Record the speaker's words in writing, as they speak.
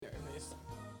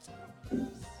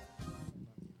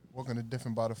Welcome to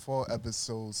Different by the Fall,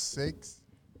 episode 6.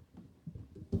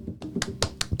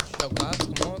 Yo, claps,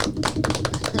 come on.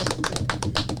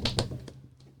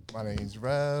 My name's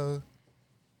Rev.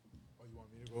 Oh, you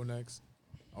want me to go next?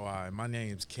 All right, my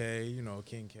name's K,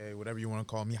 King K, whatever you want to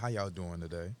call me. How y'all doing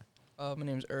today? My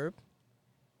name's Herb.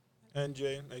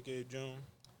 NJ, aka June.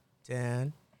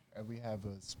 Dan. And we have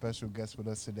a special guest with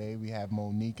us today. We have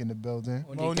Monique in the building.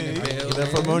 Monique. in the Monique. building. Give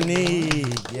it for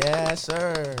Monique. Yes,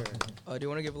 sir. Do you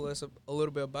want to give us a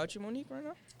little bit about you, Monique, right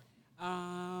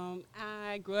now?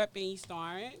 I grew up in East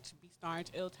Orange,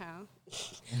 Illtown,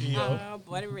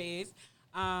 born and raised.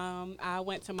 I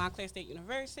went to Montclair State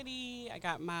University. I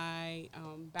got my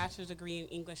bachelor's degree in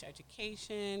English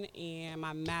education and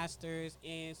my master's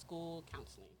in school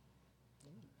counseling.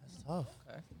 That's tough.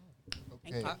 Okay.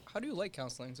 Okay. How do you like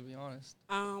counseling, to be honest?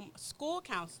 School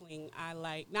counseling, I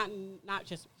like not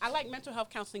just I like mental health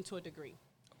counseling to a degree.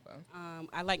 Okay.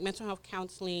 I like mental health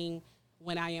counseling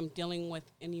when I am dealing with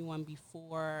anyone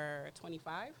before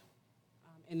 25.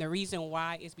 And the reason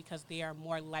why is because they are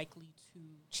more likely to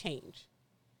change.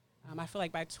 I feel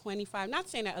like by 25, not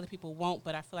saying that other people won't,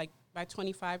 but I feel like by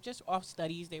 25, just off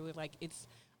studies, they were like,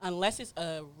 unless it's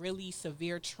a really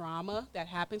severe trauma that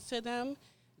happens to them,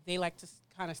 they like to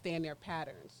kind of stay in their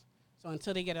patterns. So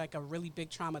until they get like a really big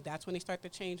trauma, that's when they start to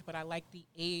change. But I like the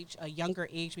age, a younger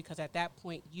age, because at that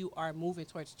point you are moving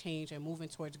towards change and moving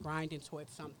towards grinding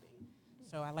towards something.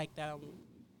 So I like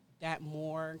that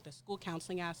more, the school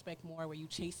counseling aspect more, where you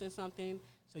chasing something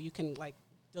so you can like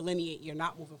delineate you're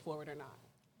not moving forward or not.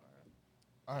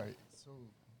 All right. So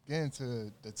getting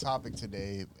to the topic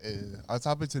today, our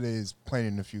topic today is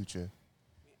planning the future.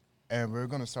 And we're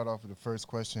going to start off with the first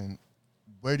question.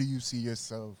 Where do you see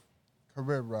yourself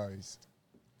career-wise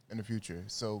in the future?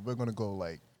 So we're going to go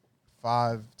like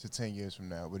 5 to 10 years from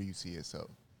now. Where do you see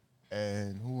yourself?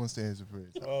 And who wants to answer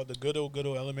first? Oh, the good old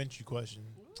elementary question.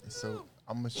 So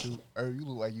I'm going to shoot. You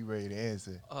look like you ready to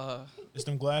answer. It's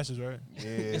them glasses, right? Yeah,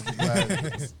 it's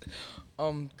glasses.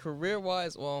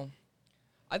 Career-wise, well,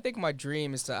 I think my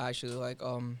dream is to actually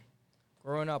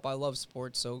growing up, I love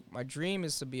sports, so my dream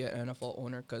is to be an NFL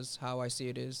owner, because how I see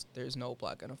it is there's no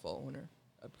black NFL owner.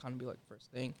 That'd kind of be like the first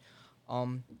thing.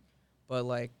 But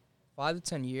like 5 to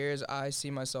 10 years, I see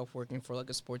myself working for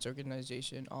like a sports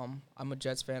organization. I'm a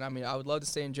Jets fan. I mean, I would love to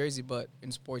stay in Jersey, but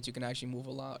in sports you can actually move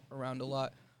around a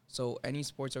lot. So any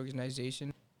sports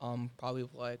organization, probably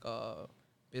like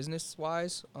business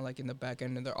wise, like in the back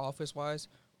end of their office wise,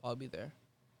 probably be there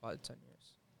 5 to 10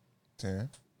 years. 10.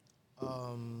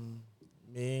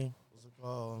 Me, what's it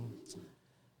called?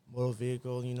 Motor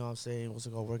vehicle, you know what I'm saying? What's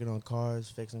it called? Working on cars,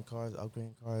 fixing cars,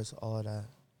 upgrading cars, all of that.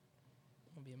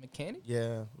 You want to be a mechanic?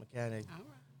 Yeah, mechanic. All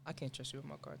right. I can't trust you with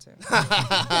my car, Tim.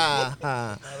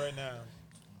 Not right now.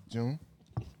 June?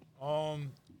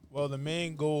 Well, the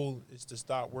main goal is to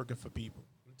stop working for people.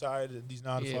 I'm tired of these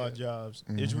 9 to 5 jobs.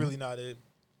 It's really not it.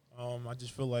 I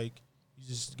just feel like you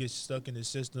just get stuck in the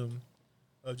system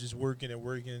of just working,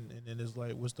 and then it's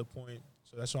like, what's the point?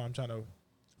 So that's why I'm trying to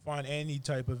find any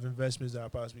type of investments that I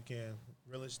possibly can.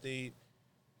 Real estate,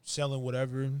 selling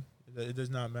whatever, it does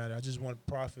not matter. I just want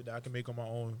profit that I can make on my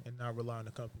own and not rely on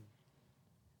the company.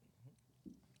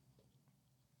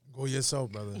 Go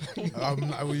yourself, brother.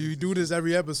 You do this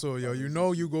every episode, yo. You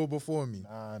know you go before me.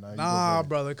 Nah, you go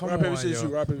Brother, come Rock, on, paper, scissors, yo.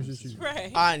 shoot. Rock, paper, scissors, shoot.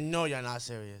 Right. I know you're not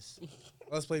serious.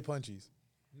 Let's play punchies.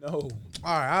 No. All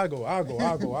right, I'll go. All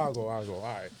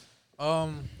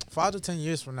right. 5 to 10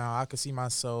 years from now, I could see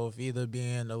myself either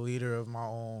being a leader of my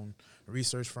own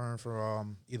research firm for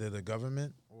either the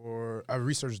government or a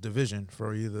research division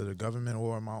for either the government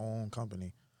or my own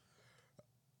company.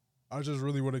 I just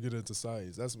really want to get into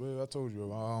science. That's what I told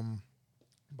you.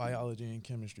 Biology and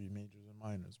chemistry majors and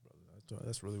minors, brother.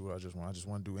 That's really what I just want. I just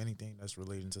want to do anything that's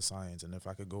relating to science, and if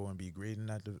I could go and be great in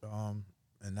that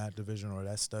division or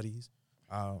that studies,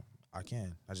 I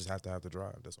can. I just have to have the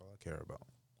drive. That's all I care about.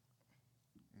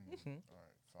 All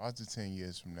right, 5 to 10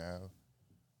 years from now,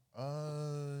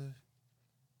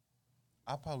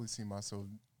 I probably see myself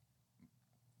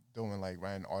doing like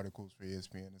writing articles for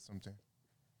ESPN or something,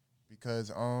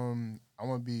 because I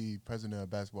want to be president of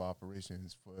basketball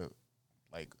operations for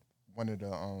like one of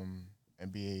the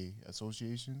NBA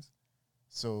associations.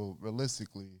 So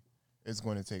realistically, it's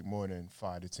going to take more than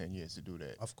 5 to 10 years to do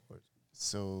that. Of course.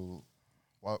 So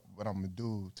what I'm gonna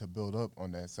do to build up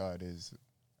on that side is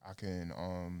I can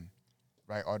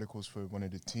write articles for one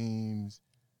of the teams,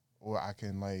 or I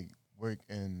can like work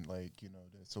in like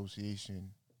the association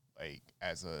like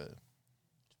as a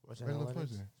Sports regular analytics.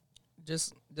 person.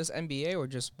 Just NBA or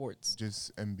just sports?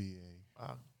 Just NBA.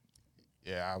 Wow.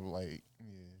 Yeah, I would like I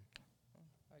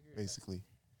agree with that. basically.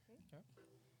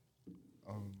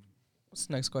 What's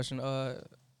the next question? I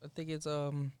think it's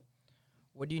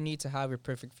what do you need to have your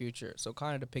perfect future? So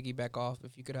kind of to piggyback off,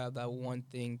 if you could have that one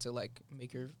thing to like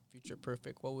make your future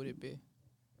perfect, what would it be?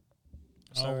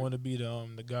 I don't want to be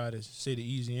the guy that say the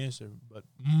easy answer, but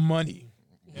money.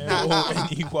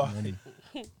 M-O-N-E-Y.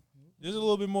 There's a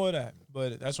little bit more of that,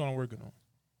 but that's what I'm working on.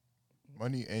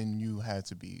 Money, and you had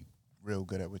to be real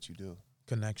good at what you do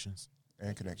Connections.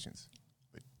 and connections.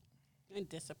 And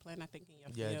discipline, I think in your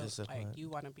Yeah, field, discipline. like you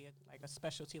want to be a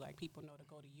specialty, like people know to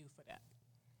go to you for that.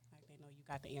 Like they know you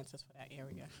got the answers for that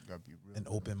area. Gotta be real An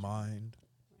good open at mind.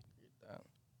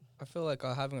 I feel like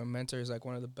having a mentor is like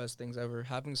one of the best things ever.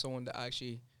 Having someone to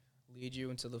actually lead you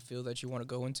into the field that you want to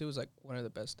go into is like one of the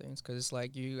best things because it's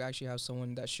like you actually have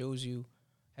someone that shows you,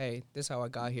 hey, this is how I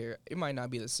got here. It might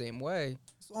not be the same way.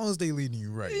 As long as they leading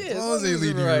you right. Yeah, as long as they it's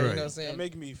leading you right, right. you know what I'm You're saying?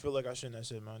 making me feel like I shouldn't have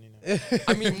said money now.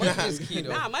 I mean, money is key though.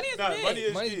 Nah, money is Nah, big. money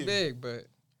is Money's key. big, but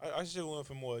I should went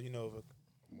for more, of a more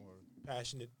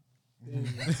passionate.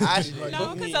 Actually,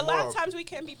 No, because a lot of times we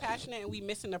can be passionate and we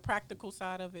missing the practical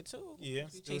side of it too. Yeah. We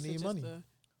Still chasing need just money. the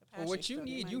for what passion you stuff,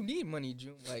 need, like- you need money,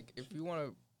 June. Like if you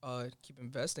want to keep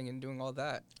investing and doing all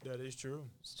that, That is true.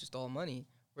 it's just all money.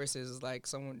 Versus like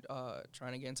someone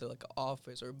trying to get into like an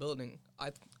office or a building.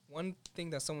 One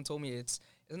thing that someone told me it's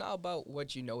not about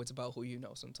what you know, it's about who you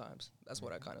know. Sometimes that's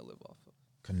what I kind of live off of.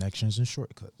 Connections and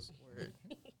shortcuts. Word.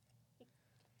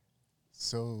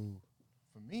 So,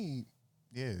 for me,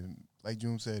 yeah, like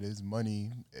June said, it's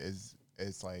money. It's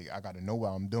like I gotta know what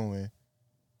I'm doing,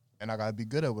 and I gotta be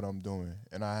good at what I'm doing,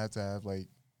 and I have to have like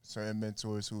certain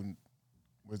mentors who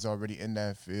was already in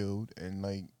that field and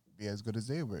like be as good as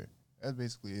they were. That's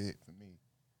basically it for me.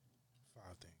 5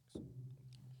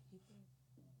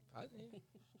 things.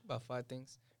 About 5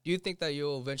 things. Do you think that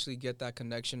you'll eventually get that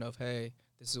connection of, hey,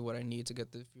 this is what I need to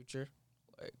get to the future?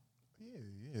 Like,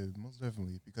 Yeah, most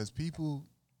definitely. Because people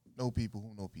know people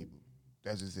who know people.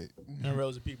 That's just it. And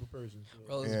Rel's a people person. So.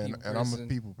 Rel is a Yeah, people and I'm a person.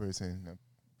 people person,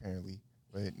 apparently.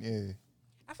 But yeah,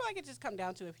 I feel like it just come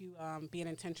down to if you being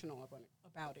intentional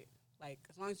about it. Like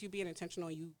as long as you being intentional,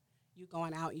 you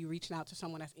going out, you reaching out to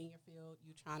someone that's in your field,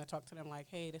 you trying to talk to them like,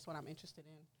 hey, this is what I'm interested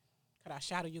in. Could I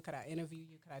shadow you? Could I interview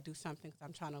you? Could I do something? Because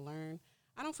I'm trying to learn.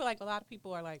 I don't feel like a lot of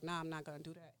people are like, nah, I'm not gonna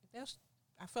do that.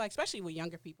 I feel like especially with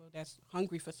younger people that's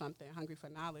hungry for something, hungry for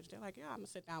knowledge. They're like, yeah, I'm gonna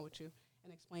sit down with you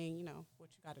and explain, what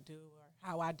you got to do or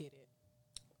how I did it.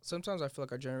 Sometimes I feel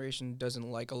like our generation doesn't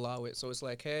like allow it. So it's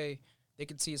like, hey, they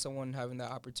could see someone having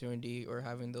that opportunity or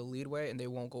having the lead way, and they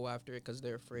won't go after it because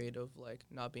they're afraid of like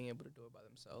not being able to do it by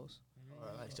themselves.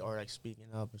 or like speaking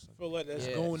up or I something. feel like that's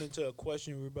Yeah. going into a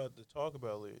question we're about to talk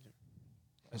about later.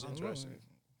 That's Mhm. interesting.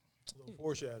 A little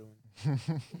foreshadowing.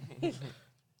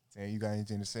 Sam, you got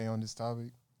anything to say on this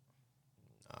topic?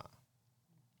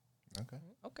 Nah. Okay.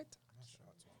 Okay.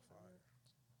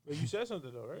 But you said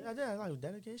something though, right? Yeah, I did. I like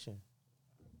dedication.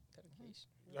 Dedication.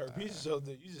 You got to repeat yourself.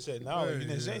 You just said no. You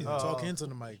didn't say anything. Talk into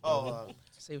the mic. Oh, brother.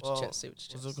 Say what Well, your chest. Say what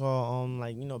your what's it chest. called?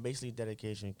 Like basically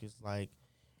dedication. Cause like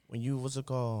when you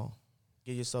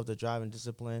get yourself the drive and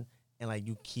discipline, and like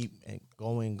you keep and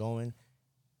going,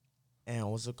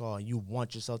 and you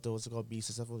want yourself to be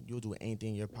successful. You'll do anything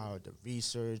in your power. The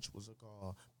research,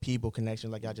 people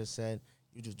connection, like I just said.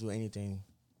 You just do anything.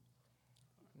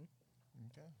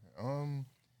 Okay.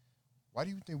 Why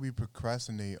do you think we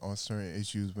procrastinate on certain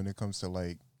issues when it comes to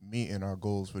like meeting our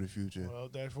goals for the future? Well,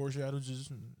 that foreshadow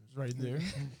just is right there.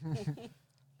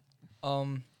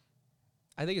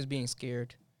 I think it's being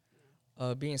scared.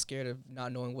 Being scared of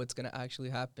not knowing what's gonna actually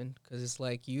happen, because it's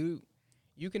like you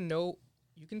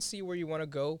can see where you want to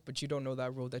go, but you don't know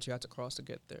that road that you have to cross to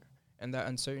get there, and that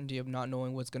uncertainty of not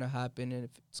knowing what's gonna happen and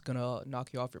if it's gonna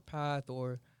knock you off your path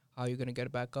or how you're gonna get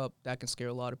it back up, that can scare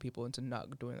a lot of people into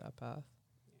not doing that path.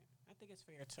 I think it's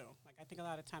fear too. Like I think a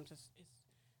lot of times it's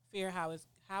fear how it's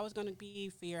gonna be,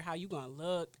 fear how you gonna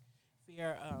look,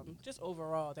 fear just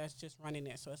overall that's just running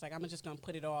it. So it's like I'm just gonna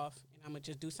put it off and I'm gonna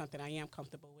just do something I am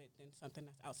comfortable with than something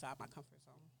that's outside my comfort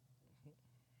zone.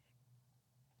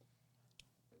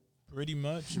 Pretty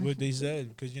much what they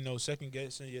said, because second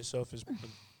guessing yourself is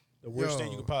the worst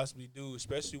thing you could possibly do,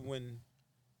 especially when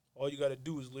all you got to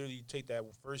do is literally take that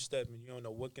first step, and you don't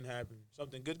know what can happen.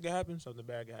 Something good can happen, something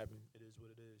bad can happen. It is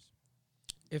what it is.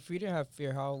 If you didn't have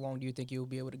fear, how long do you think you'll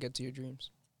be able to get to your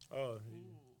dreams? Oh,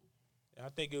 I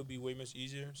think it would be way much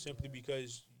easier simply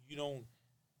because you don't.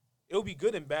 It'll be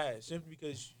good and bad simply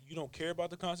because you don't care about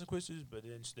the consequences, but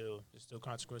then there's still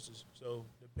consequences. So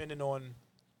depending on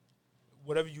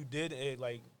whatever you did,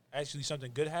 like actually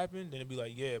something good happened, then it'd be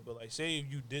like, yeah. But like, say if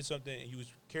you did something and you was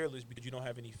careless because you don't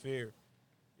have any fear,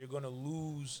 you're gonna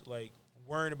lose like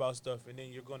worrying about stuff, and then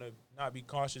you're gonna not be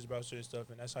cautious about certain stuff,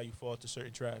 and that's how you fall into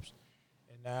certain traps.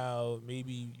 And now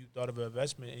maybe you thought of an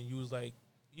investment, and you was like,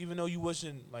 even though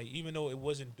even though it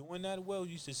wasn't doing that well,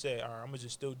 you used to say, all right, I'm gonna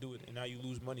just still do it, and now you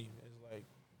lose money. It's like,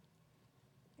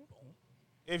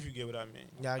 if you get what I mean.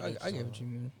 Yeah, I get what you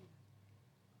mean.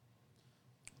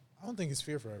 I don't think it's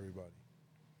fear for everybody.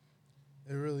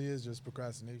 It really is just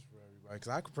procrastination for everybody. Because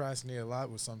I procrastinate a lot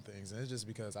with some things, and it's just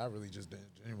because I really just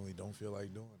genuinely don't feel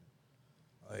like doing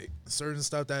it. Like certain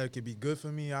stuff that could be good for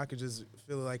me, I could just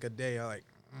feel like a day. I like,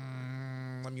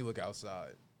 let me look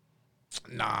outside.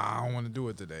 Nah, I don't want to do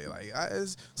it today. Like,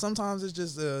 sometimes it's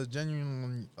just a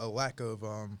genuine lack of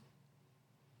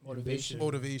Motivation.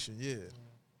 Motivation, yeah.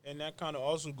 And that kind of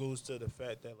also goes to the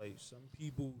fact that, like, some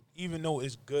people, even though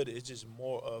it's good, it's just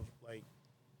more of, like,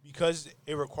 because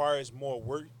it requires more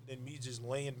work than me just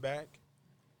laying back.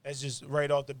 That's just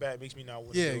right off the bat makes me not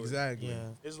want to Yeah, do it. exactly. Yeah.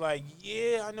 It's like,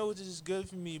 yeah, I know this is good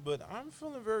for me, but I'm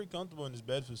feeling very comfortable in this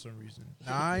bed for some reason.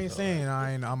 Nah, I ain't saying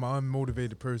I'm an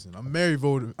unmotivated person. I'm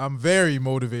very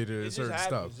motivated It at just certain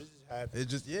stuff. happens. It just happens. It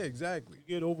just, yeah, exactly.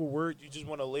 You get overworked, you just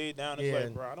want to lay it down. It's Yeah.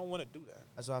 like, bro, I don't want to do that.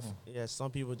 That's why.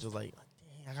 Some people just like,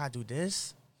 dang, I gotta do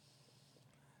this.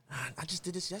 I just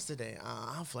did this yesterday.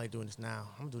 I don't feel like doing this now.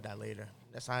 I'm gonna do that later.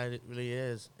 That's how it really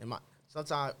is. And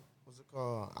sometimes, what's it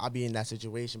called? I'll be in that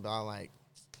situation, but I'm like,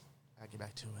 I get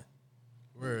back to it.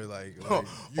 Where like Or-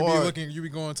 you be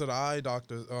going to the eye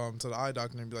doctor,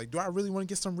 and be like, do I really want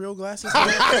to get some real glasses?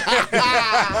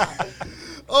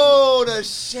 Oh, the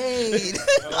shade.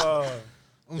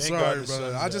 I'm Thank God sorry, the brother.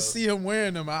 sun's I just out. see him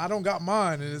wearing them. I don't got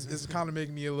mine, and it's kind of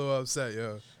making me a little upset,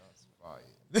 yo.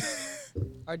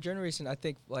 Our generation, I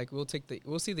think, like we'll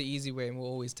see the easy way, and we'll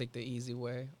always take the easy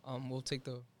way. We'll take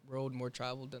the road more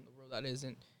traveled than the road that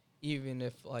isn't, even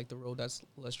if like the road that's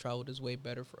less traveled is way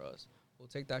better for us. We'll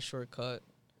take that shortcut.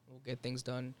 We'll get things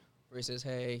done versus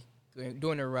hey,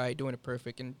 doing it right, doing it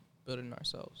perfect, and building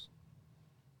ourselves.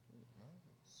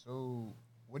 So,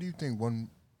 what do you think one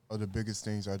of the biggest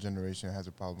things our generation has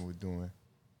a problem with doing?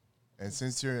 And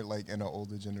since you're like in an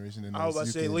older generation than I was us, about to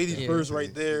you say, could ladies definitely first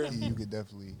right there. You could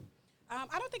definitely.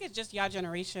 I don't think it's just your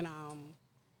generation.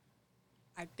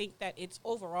 I think that it's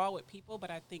overall with people,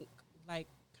 but I think, like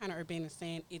kind of Urban is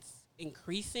saying, it's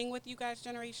increasing with you guys'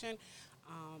 generation.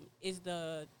 Is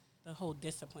the whole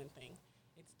discipline thing.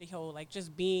 It's the whole like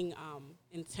just being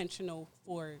intentional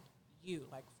for you,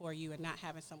 and not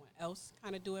having someone else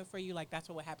kind of do it for you. Like that's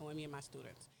what would happen with me and my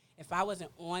students. If I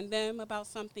wasn't on them about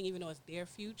something, even though it's their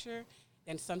future,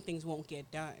 then some things won't get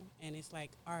done. And it's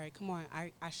like, all right, come on,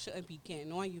 I shouldn't be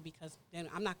getting on you because then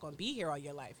I'm not going to be here all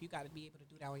your life. You got to be able to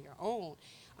do that on your own.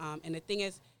 And the thing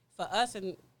is, for us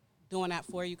and doing that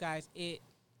for you guys,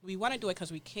 we want to do it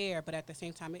because we care, but at the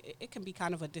same time, it can be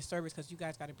kind of a disservice because you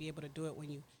guys got to be able to do it when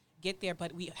you get there.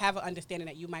 But we have an understanding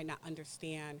that you might not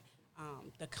understand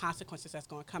the consequences that's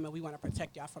going to come, and we want to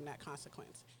protect y'all from that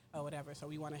consequence or whatever. So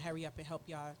we want to hurry up and help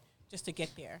y'all just to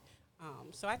get there.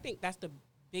 So I think that's the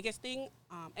biggest thing.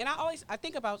 And I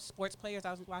think about sports players.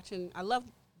 I love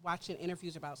watching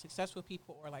interviews about successful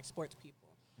people or like sports people.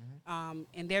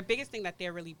 And their biggest thing that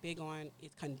they're really big on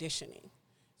is conditioning.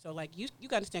 So like you got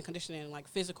to understand conditioning, like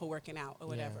physical working out or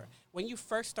whatever. Yeah. When you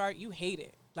first start, you hate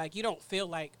it. Like you don't feel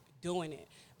like doing it.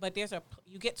 But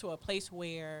you get to a place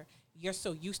where you're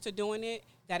so used to doing it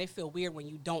that it feel weird when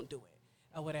you don't do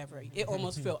it or whatever. It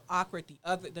almost feel awkward.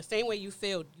 The same way you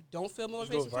feel, you don't feel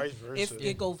motivated. vice versa.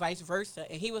 It go vice versa.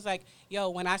 And he was like, yo,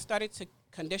 when I started to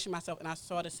condition myself and I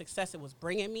saw the success it was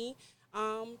bringing me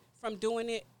from doing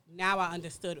it, now I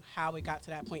understood how it got to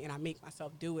that point and I make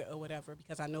myself do it or whatever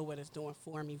because I know what it's doing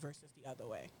for me versus the other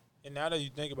way. And now that you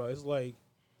think about it, it's like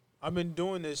I've been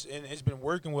doing this and it's been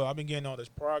working well. I've been getting all this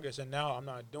progress, and now I'm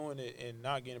not doing it and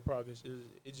not getting progress.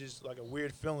 It's just like a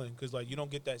weird feeling because like you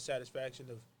don't get that satisfaction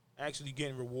of actually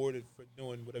getting rewarded for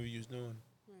doing whatever you're doing.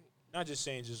 Right. Not just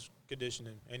saying just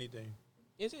conditioning, anything.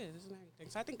 It is. It's everything.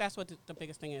 So I think that's what the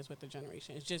biggest thing is with the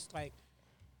generation. It's just like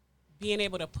being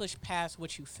able to push past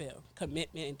what you feel,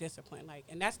 commitment and discipline. Like,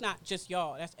 and that's not just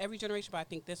y'all. That's every generation. But I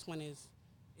think this one is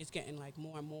getting like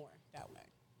more and more that way.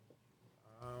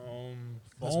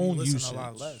 Plus, Phone we listen usage. a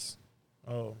lot less.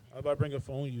 Oh, how about bring up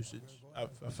phone usage? I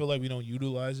feel like we don't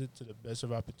utilize it to the best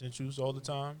of our potentials all the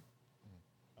time.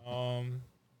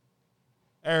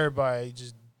 Everybody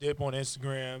just dip on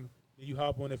Instagram. You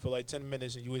hop on it for like 10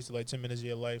 minutes and you wasted like 10 minutes of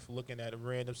your life looking at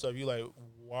random stuff. You like,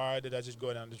 why did I just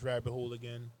go down this rabbit hole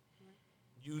again?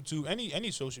 YouTube,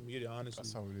 any social media, honestly.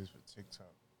 That's how it is with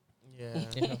TikTok.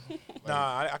 Yeah.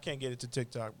 Nah, I can't get it to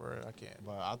TikTok, bro. I can't.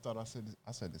 But I thought I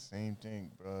said the same thing,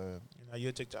 bro. You're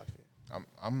a TikTok fan.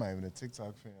 I'm not even a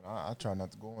TikTok fan. I try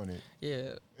not to go on it.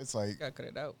 Yeah, It's like gotta cut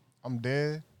it out. I'm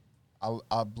dead.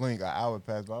 I blink, an hour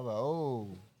pass by. I'm like,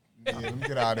 oh, yeah, let me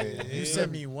get out of here. You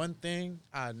sent me one thing,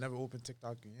 I never open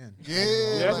TikTok again. Yeah,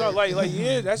 Yeah, that's not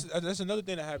yeah, that's another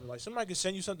thing that happened. Like somebody can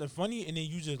send you something funny, and then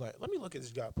you just like, let me look at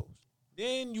this guy post.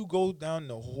 Then you go down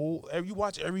the whole, you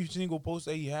watch every single post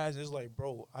that he has. It's like,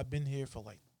 bro, I've been here for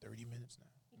like 30 minutes now.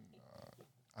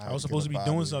 I was supposed to be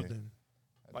doing something.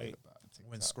 Like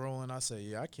When scrolling, I say,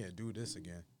 yeah, I can't do this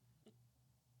again.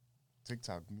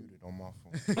 TikTok muted on my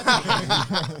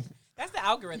phone. That's the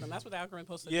algorithm. That's what the algorithm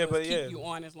supposed to Yeah, do. but Is yeah. keep you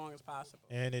on as long as possible.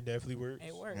 And it definitely works.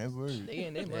 It works. That word. They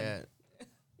in their money.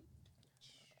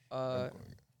 Yeah.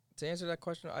 To answer that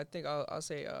question, I think I'll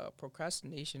say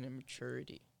procrastination and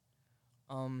maturity.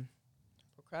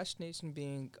 Procrastination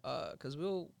being because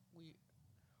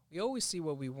we always see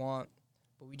what we want,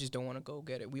 but we just don't want to go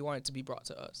get it. We want it to be brought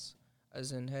to us,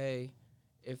 as in, hey,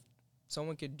 if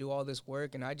someone could do all this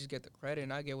work and I just get the credit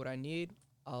and I get what I need,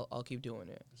 I'll keep doing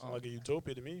it. It's like a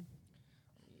utopia to me.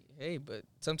 Hey, but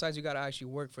sometimes you gotta actually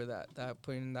work for that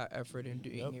putting in that effort and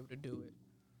being able to do it.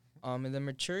 And then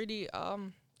maturity, I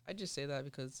just say that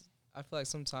because I feel like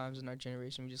sometimes in our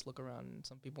generation we just look around and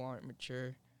some people aren't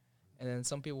mature, and then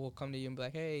some people will come to you and be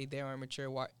like, hey, they aren't mature.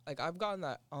 Why? Like I've gotten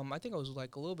that. I think I was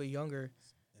like a little bit younger,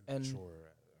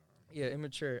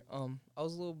 immature. I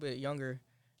was a little bit younger,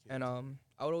 and I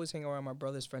would always hang around my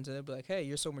brother's friends, and they'd be like, hey,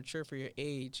 you're so mature for your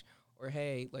age, or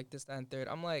hey, like this, that, and third.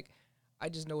 I'm like, I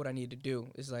just know what I need to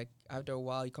do. It's like after a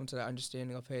while, you come to that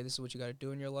understanding of, hey, this is what you got to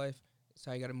do in your life. It's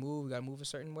how you got to move. You got to move a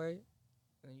certain way,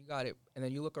 and then you got it. And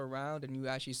then you look around and you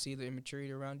actually see the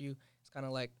immaturity around you. It's kind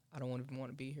of like, I don't want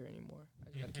to be here anymore. I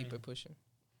just got to keep it pushing.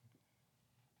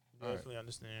 Definitely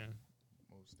understand.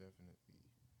 Most definitely.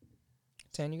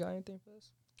 Tan, you got anything for this?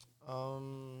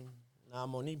 Nah,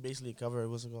 Monique basically covered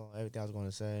everything I was going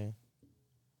to say.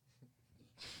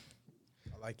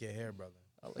 I like your hair, brother.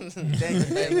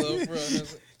 Thank you, little bro.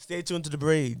 Stay tuned to the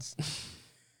braids.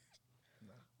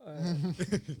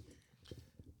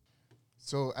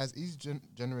 So, as each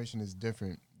generation is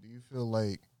different, do you feel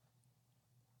like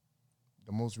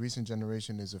the most recent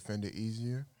generation is offended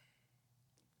easier?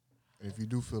 And if you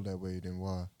do feel that way, then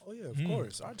why? Oh yeah, of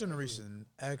course. Our generation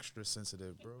extra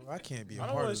sensitive, bro. I can't be. I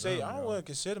don't want to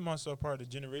consider myself part of the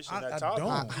generation I that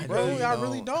topic. bro. I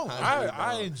really don't.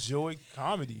 I enjoy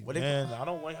comedy, and I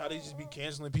don't like how they just be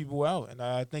canceling people out, and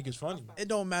I think it's funny. It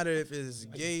don't matter if it's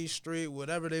gay, straight,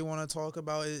 whatever they want to talk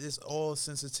about. It's all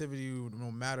sensitivity,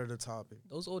 no matter the topic.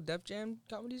 Those old Def Jam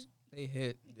comedies, they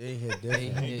hit. They hit They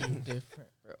different. hit different,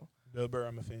 bro. Bill Burr,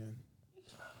 I'm a fan.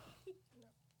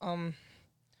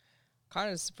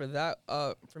 Kind of for that.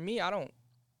 For me, I don't.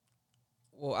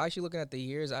 Well, actually, looking at the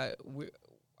years, I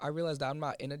realized that I'm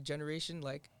not in a generation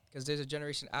because there's a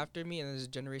generation after me and there's a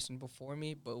generation before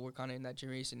me, but we're kind of in that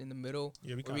generation in the middle.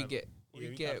 Yeah, we get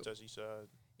touch each side.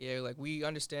 Yeah, like we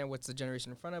understand what's the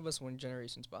generation in front of us, one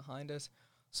generation's behind us.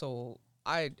 So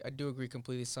I do agree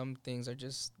completely. Some things are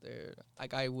just there.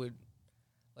 Like I would,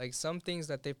 like some things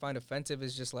that they find offensive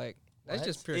is just like that's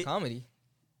just pure comedy.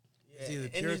 It's either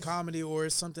pure comedy or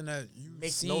it's something that you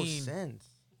Makes seen no sense.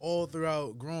 all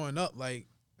throughout growing up. Like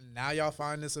now y'all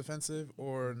find this offensive,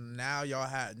 or now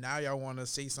y'all want to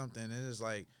say something, and it's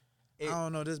like I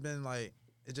don't know. This been like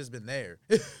it's just been there,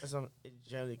 It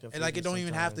generally and like it don't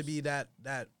even have to sometimes. be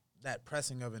that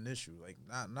pressing of an issue. Like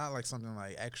not like something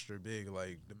like extra big,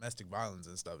 like domestic violence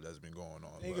and stuff that's been going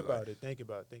on. Think about it.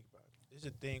 There's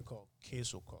a thing called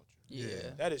cancel culture.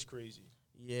 Yeah. That is crazy.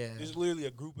 Yeah. There's literally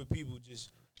a group of people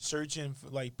just searching for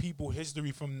like people history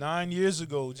from 9 years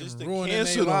ago just to ruining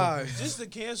cancel their them. lives. Just to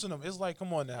cancel them. It's like,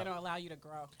 come on They now. don't allow you to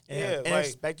grow. Yeah, and like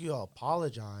expect you to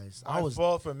apologize. I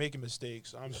fought for making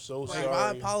mistakes. I'm so Like, sorry.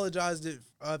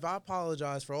 if I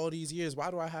apologized for all these years,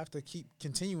 why do I have to keep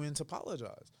continuing to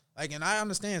apologize? Like, and I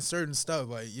understand certain stuff.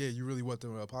 Like, yeah, you really want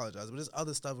them to apologize, but there's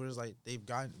other stuff where it's like they've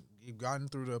gotten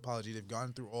through the apology, they've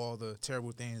gone through all the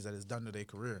terrible things that it's done to their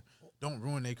career. Don't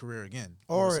ruin their career again.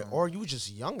 Or you were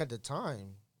just young at the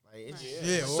time. Like, it's,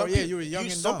 you were young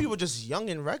and some dumb. people just young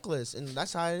and reckless, and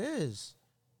that's how it is.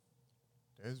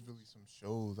 There's really some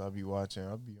shows I'll be watching.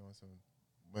 I'll be on some.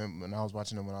 When I was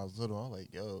watching them when I was little, I was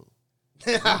like, yo,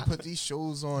 you put these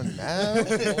shows on now?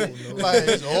 Like,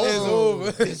 it's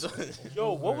over.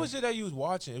 Yo, what was it that you was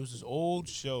watching? It was this old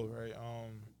show, right?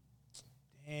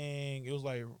 Dang, it was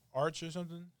like Archer or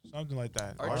something like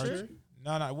that. Archer?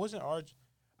 No, it wasn't Archer.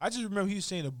 I just remember he was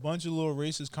saying a bunch of little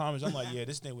racist comments. I'm like, yeah,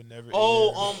 this thing would never. air.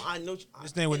 I know.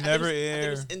 This thing would I think never I think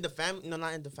air. it's in the family. No,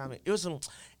 not in the family.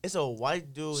 It's a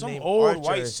white dude Some named old Archer.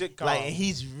 white sitcom. Like, and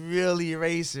he's really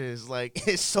racist. Like,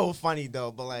 it's so funny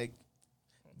though. But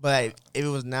if it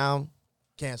was now,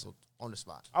 canceled. on the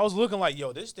spot. I was looking like,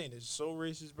 yo, this thing is so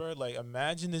racist, bro. Like,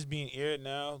 imagine this being aired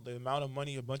now. The amount of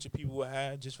money a bunch of people would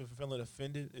have just for feeling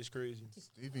offended is crazy.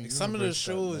 Steven Like, some of the Universe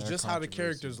got shows, mad just how the controversy.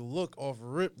 characters look off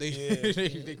rip, they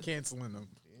Yeah. they canceling them.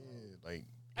 Yeah, like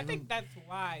I think that's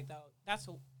why, though.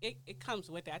 It comes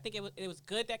with it. I think it was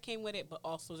good that came with it, but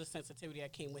also the sensitivity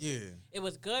that came with it. Yeah. It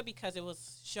was good because it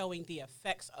was showing the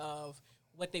effects of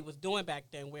what they was doing back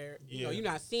then, where you know Yeah. you're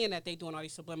not seeing that they doing all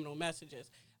these subliminal messages,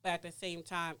 but at the same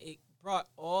time, it brought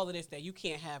all of this that you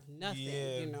can't have nothing.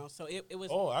 Yeah. You know, so it was.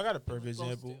 Oh, I got a perfect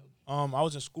supposed example. to. I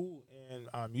was in school and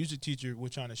our music teacher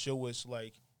was trying to show us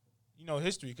like,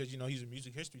 history because he's a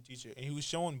music history teacher and he was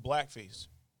showing blackface,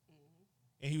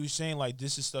 and he was saying like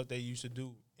this is stuff they used to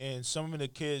do, and some of the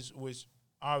kids was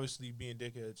obviously being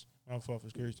dickheads. I don't know if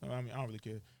it's curious. I mean, I don't really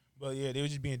care, but yeah, they were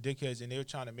just being dickheads and they were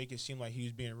trying to make it seem like he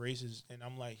was being racist, and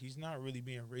I'm like, he's not really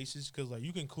being racist because like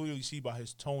you can clearly see by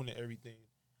his tone and everything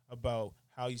about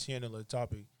how he's handling the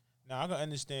topic. Now I can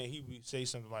understand he would say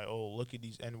something like, "Oh, look at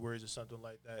these N words" or something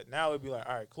like that. Now it'd be like,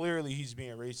 all right, clearly he's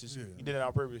being racist. Yeah. He did it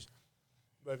on purpose.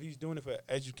 But if he's doing it for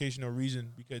educational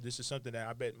reason, because this is something that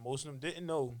I bet most of them didn't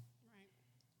know,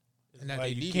 it's And that like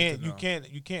they you needed to can't, know.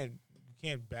 you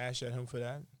can't bash at him for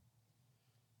that.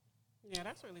 Yeah,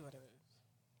 that's really what it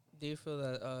is. Do you feel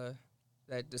that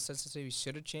that the sensitivity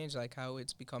should have changed, like how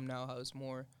it's become now, how it's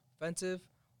more offensive,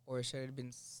 or should it have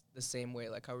been the same way,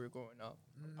 like how we were growing up?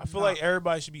 I feel like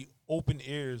everybody should be open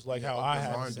ears, like how I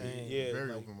have. open-minded, Yeah, very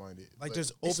like, open-minded. Like But,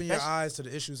 just open your especially- eyes to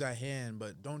the issues at hand,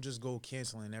 but don't just go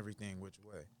canceling everything which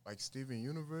way. like Steven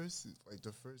Universe, like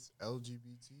the first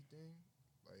LGBT thing.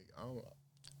 Like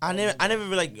I never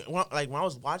really when I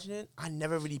was watching it, I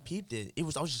never really peeped it. I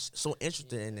was just so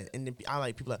interested in it, and then I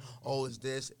like people like, oh, it's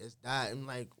this, it's that, and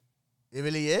like, it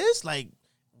really is. Like,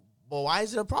 well, why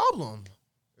is it a problem?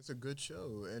 it's a good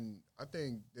show, and I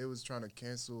think they was trying to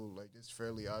cancel like this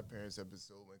Fairly Odd Parents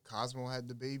episode when Cosmo had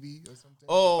the baby or something.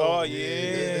 Oh yeah,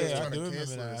 they was yeah, I trying to do remember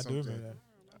cancel it or that. I do something. remember that.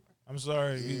 I'm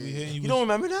sorry, we hitting you. You don't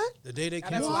remember that? The day they I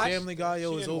never canceled watched Family Guy, yo,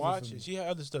 She it's didn't over watch for it. me. She had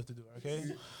other stuff to do. Okay.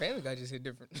 Family Guy just hit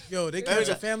different. Yo, they Every canceled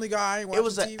time- Family Guy. I ain't It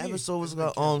was watching an TV. episode was It's been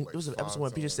about, canceled, it was an like, episode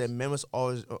when 5 Peter said times. men was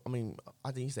always.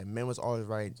 I think he said men was always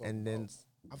right, and then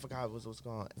I forgot what was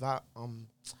going on. If I'm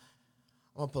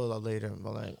gonna pull it up later,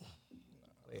 but like,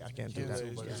 wait, I can't do that.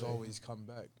 Canceled, but it's Yeah. always come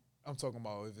back. I'm talking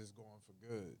about if it's going for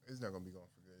good. It's not gonna be going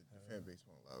for good. The fan base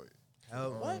won't allow it.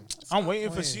 Hell, What? I'm waiting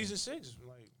for playing. season 6.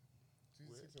 Like,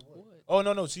 Season 6 or what? What?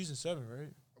 oh no, season 7, right?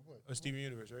 What? Or Steven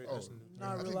Universe, right? Oh. That's the new- I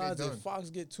Not think they realize done. if Fox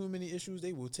get too many issues,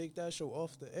 they will take that show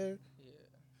off the air. Yeah.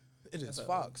 It is That's a-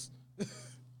 Fox.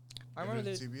 I remember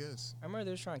Maybe they, TBS. I remember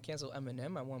they was trying to cancel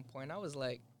Eminem at one point. I was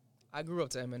like, I grew up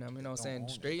to Eminem, you know what I'm Don't saying? own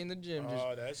it. Straight in the gym. Just,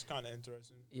 Oh, that's kind of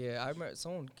interesting. yeah, I remember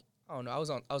someone, I don't know, I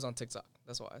was on TikTok.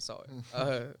 That's why I saw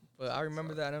it. But I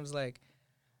remember that and I was like,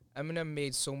 Eminem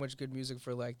made so much good music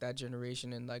for like that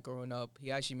generation and like growing up.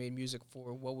 He actually made music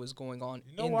for what was going on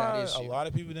You know in why that a issue. lot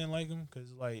of people didn't like him?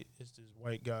 Because like it's this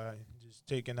white guy just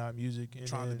taking out music and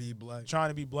Trying to then be black. trying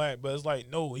to be black, but it's like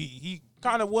no, he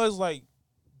kind of was like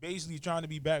basically trying to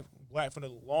be black for the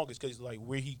longest because like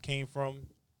where he came from,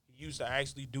 he used to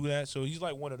actually do that. So he's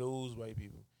like one of those white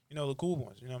people, the cool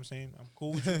ones. You know what I'm saying? I'm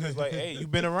cool with you because like, hey,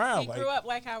 you've been around. He Like, grew up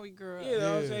like how we grew up. you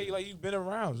know what I'm Yeah. saying? Like you've been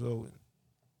around, so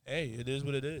hey, it is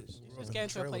what it is. Grew up Just in get a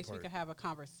into a trailer place we park. could have a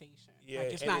conversation. Yeah,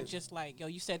 Like, it's and not it- just like, yo,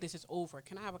 you said this is over.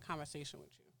 Can I have a conversation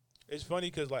with you? It's funny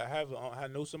because like I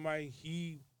know somebody.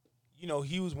 He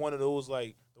was one of those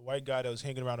like the white guy that was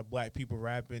hanging around the black people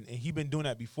rapping, and he been doing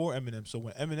that before Eminem. So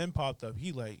when Eminem popped up,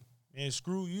 he like, man,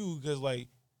 screw you, because like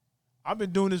I've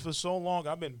been doing this for so long.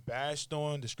 I've been bashed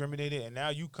on, discriminated, and now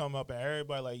you come up and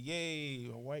everybody like, yay,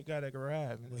 a white guy that can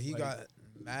rap. And But it's he like, got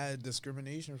mad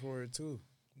discrimination for it too.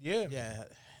 yeah. Yeah,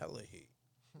 hella hate.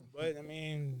 But I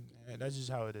mean, that's just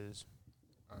how it is.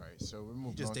 All right, so we're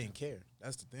moving He just on. didn't care.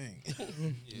 That's the thing.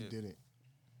 You didn't.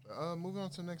 Moving on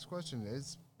to the next question.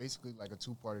 It's basically like a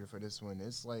two-parter for this one.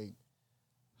 It's like,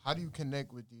 how do you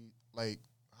connect with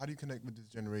how do you connect with this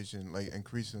generation, like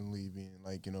increasingly being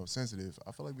like, sensitive?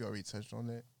 I feel like we already touched on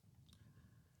that.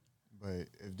 But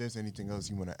if there's anything else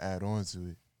you want to add on to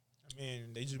it. I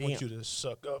mean, they just Being- want you to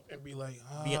suck up and be like,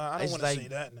 Being- I don't it's want to like say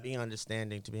that now. being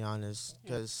understanding, to be honest,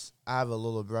 because I have a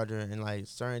little brother, and like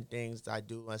certain things I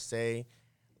do, I say,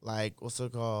 like what's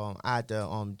it called? I had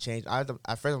to change. At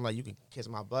first I'm like, you can kiss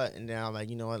my butt, and then I'm like,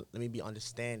 you know what? Let me be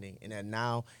understanding. And then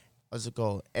now, what's it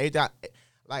called? Every time,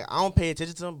 like I don't pay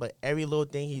attention to him, but every little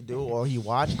thing he do or he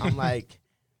watch, I'm like,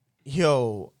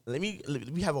 yo,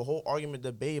 we have a whole argument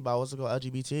debate about what's it called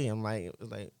LGBT. I'm like,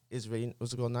 it's really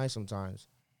what's it called nice sometimes,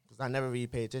 because I never really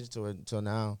paid attention to it until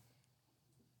now.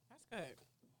 That's good.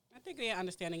 I think the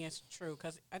understanding is true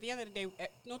because at the end of the day,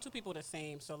 no two people are the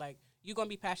same. So, like, you're going to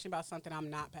be passionate about something I'm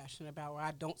not passionate about or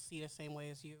I don't see the same way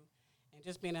as you. And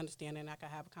just being understanding, I could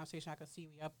have a conversation, I could see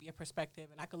your perspective,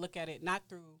 and I could look at it not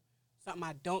through something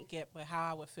I don't get, but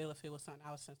how I would feel if it was something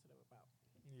I was sensitive about.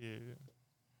 Yeah.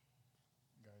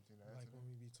 Like when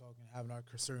we be talking, having our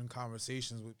certain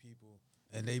conversations with people,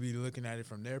 and they be looking at it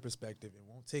from their perspective and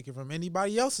won't take it from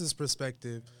anybody else's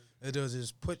perspective. It'll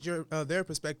just put their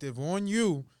perspective on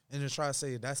you and just try to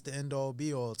say that's the end all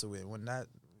be all to it. When that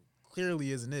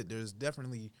clearly isn't it. There's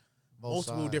definitely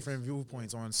multiple different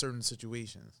viewpoints on certain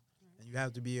situations, and you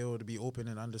have to be able to be open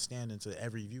and understanding to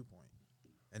every viewpoint,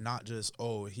 and not just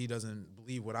he doesn't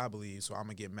believe what I believe, so I'm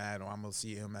gonna get mad or I'm gonna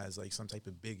see him as like some type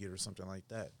of bigot or something like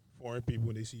that. Foreign people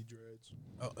when they see dreads.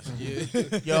 Oh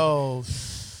yeah, Yo,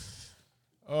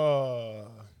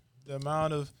 the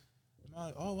amount of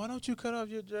why don't you cut off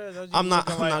your dreads? I'm not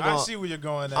I gonna- see where you're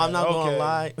going at. I'm not Okay. gonna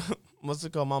lie. What's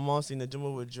it called? My mom seen the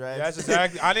gym with dreads. That's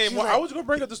exactly. I didn't. I was gonna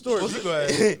bring up the story. You go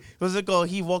ahead. What's it called?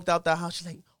 He walked out the house. She's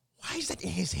like, "Why is that in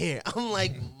his hair?" I'm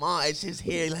like, "Ma, it's his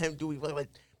hair. Let him do it."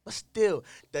 But still,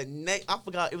 I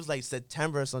forgot it was like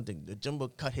September or something. The Jumbo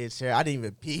cut his hair. I didn't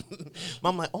even pee.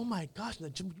 I'm like, "Oh my gosh, the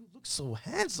Jumbo, you look so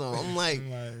handsome." I'm like,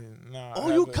 nah.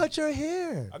 "Oh, you cut your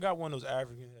hair." I got one of those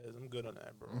African heads. I'm good on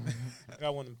that, bro. I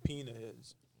got one of them peanut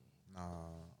heads. Nah,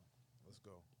 let's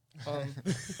go.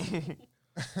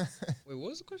 Wait, what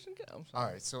was the question again? I'm All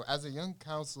sorry. right. So, as a young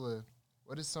counselor,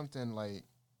 what is something like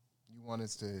you want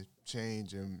us to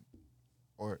change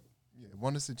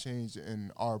want us to change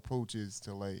in our approaches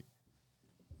to like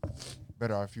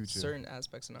better our future? Certain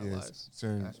aspects in our lives.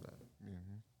 Certain.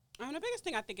 The biggest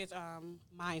thing I think is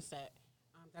mindset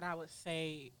that I would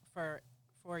say for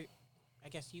I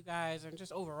guess you guys and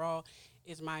just overall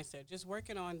is mindset. Just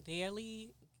working on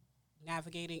daily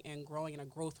navigating and growing in a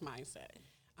growth mindset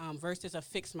versus a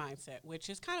fixed mindset, which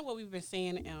is kind of what we've been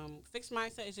saying. Fixed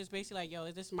mindset is just basically like, yo,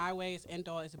 is this my way? It's end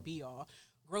all, it's a be all.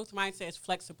 Growth mindset is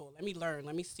flexible. Let me learn.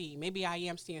 Let me see. Maybe I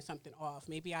am seeing something off.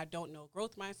 Maybe I don't know.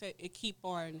 Growth mindset, it keep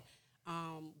on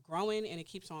growing and it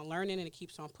keeps on learning and it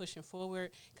keeps on pushing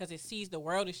forward because it sees the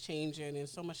world is changing and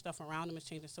so much stuff around them is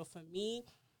changing. So for me,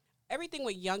 everything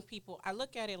with young people, I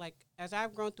look at it like as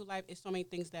I've grown through life, it's so many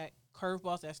things that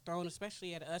curveballs that's thrown,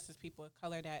 especially at us as people of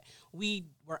color that we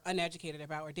were uneducated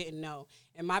about or didn't know.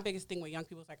 And my biggest thing with young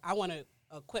people is like I want to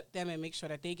equip them and make sure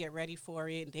that they get ready for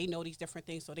it and they know these different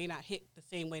things so they're not hit the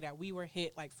same way that we were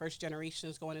hit, like first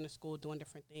generations going into school doing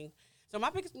different things. So my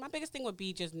biggest thing would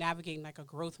be just navigating like a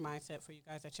growth mindset for you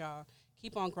guys that y'all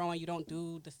keep on growing. You don't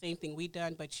do the same thing we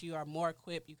done, but you are more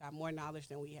equipped. You got more knowledge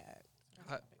than we had.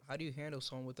 How do you handle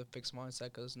someone with a fixed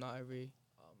mindset? Because not every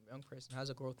young person has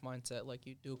a growth mindset. Like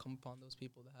you do come upon those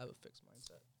people that have a fixed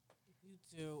mindset. You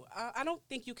do. I don't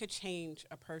think you could change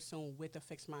a person with a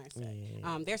fixed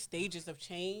mindset. There's stages of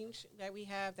change that we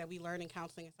have that we learn in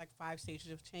counseling. It's like 5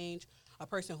 stages of change. A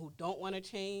person who don't want to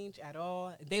change at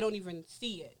all, they don't even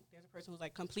see it. There's a person who's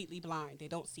like completely blind. They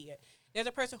don't see it. There's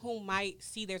a person who might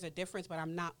see there's a difference, but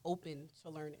I'm not open to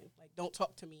learning. Like, don't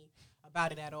talk to me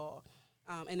about it at all.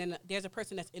 And then there's a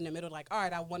person that's in the middle, like, all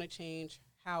right, I want to change.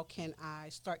 How can I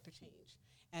start to change?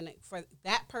 And for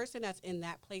that person that's in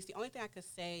that place, the only thing I could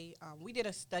say, we did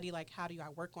a study, like, how do I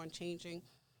work on changing?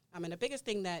 And the biggest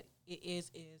thing that it is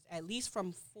at least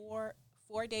from 4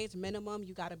 days minimum,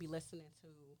 you got to be listening to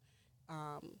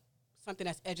something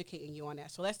that's educating you on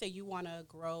that. So let's say you want to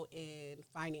grow in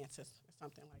finances or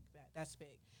something like that. That's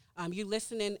big. You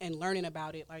listening and learning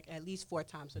about it, like, at least 4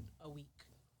 times a week.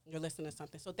 You're listening to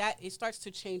something. So that it starts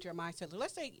to change your mindset.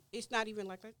 Let's say it's not even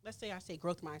like, let's say I say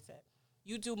growth mindset.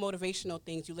 You do motivational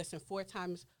things. You listen 4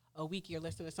 times a week. You're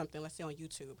listening to something, let's say on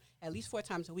YouTube, at least 4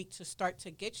 times a week to start to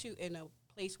get you in a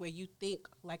place where you think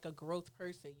like a growth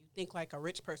person. You think like a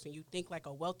rich person. You think like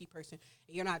a wealthy person.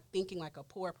 And you're not thinking like a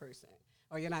poor person.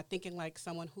 Or you're not thinking like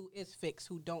someone who is fixed,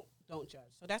 who don't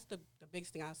judge. So that's the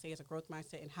biggest thing I'll say is a growth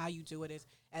mindset. And how you do it is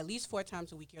at least 4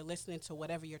 times a week, you're listening to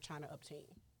whatever you're trying to obtain.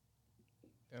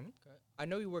 Okay. I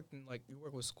know you work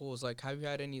with schools. Like, have you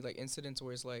had any like incidents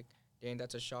where it's like, dang,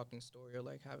 that's a shocking story, or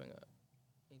like having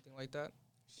anything like that?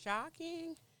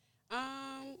 Shocking.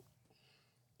 The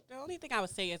only thing I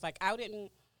would say is like I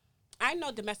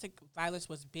know domestic violence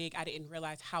was big. I didn't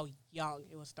realize how young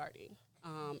it was starting.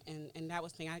 And that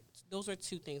was those were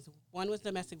 2 things. One was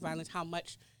domestic violence, how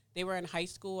much they were in high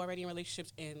school already in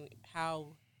relationships, and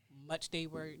how much they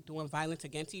were doing violence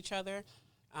against each other.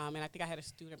 And I think I had a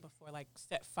student before, like,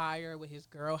 set fire with his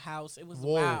girl house. It was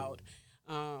loud.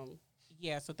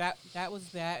 Yeah, so that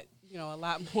was that. You know, a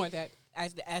lot more that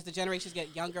as the generations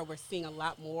get younger, we're seeing a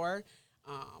lot more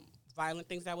violent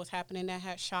things that was happening that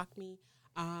had shocked me.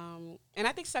 And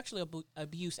I think sexual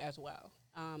abuse as well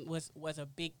was a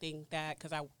big thing that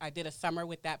because I did a summer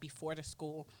with that before the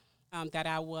school that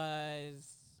I was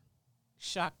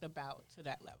shocked about to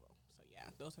that level. So yeah,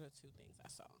 those are the two things I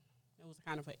saw. It was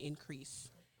kind of an increase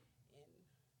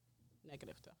in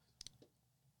negative stuff.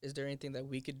 Is there anything that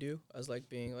we could do as like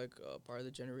being like a part of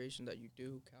the generation that you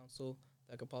do counsel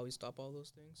that could probably stop all those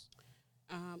things?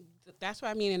 That's what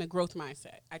I mean in a growth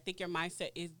mindset. I think your mindset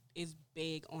is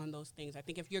big on those things. I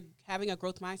think if you're having a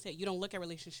growth mindset, you don't look at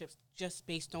relationships just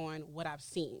based on what I've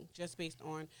seen, just based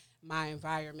on my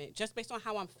environment, just based on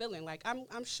how I'm feeling. Like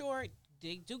I'm sure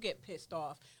they do get pissed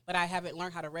off, but I haven't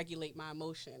learned how to regulate my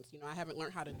emotions. You know, I haven't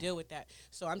learned how to deal with that.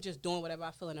 So I'm just doing whatever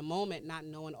I feel in a moment, not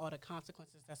knowing all the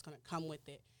consequences that's going to come with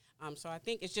it. So I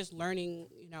think it's just learning,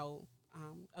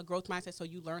 a growth mindset so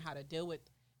you learn how to deal with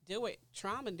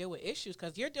trauma and deal with issues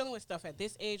because you're dealing with stuff at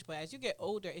this age, but as you get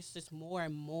older, it's just more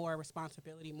and more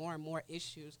responsibility, more and more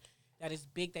issues that is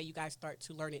big that you guys start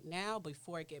to learn it now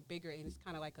before it get bigger, and it's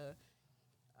kind of like a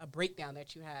breakdown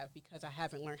that you have because I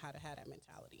haven't learned how to have that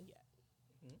mentality yet.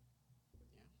 I mean,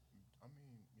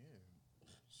 yeah,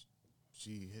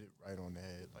 she hit it right on the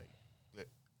head. Like,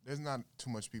 there's not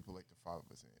too much people like the five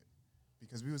of us in it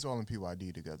because we was all in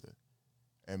PYD together,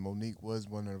 and Monique was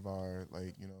one of our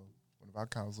one of our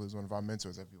counselors, one of our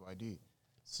mentors at PYD.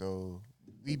 So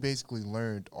we basically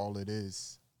learned all it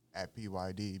is at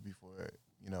PYD before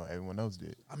everyone else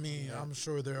did. I mean, I'm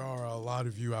sure there are a lot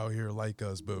of you out here like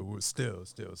us, but we're still,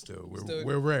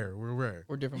 we're rare. We're rare.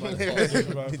 We're different by default.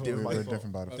 We're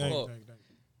different by the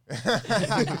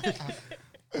Thank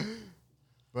you.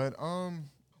 But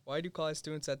Why do college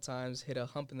students at times hit a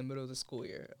hump in the middle of the school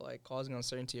year, like causing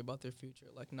uncertainty about their future,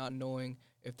 like not knowing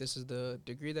if this is the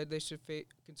degree that they should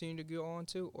continue to go on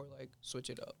to or like switch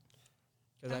it up?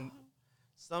 Because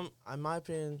in my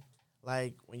opinion,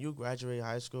 like when you graduate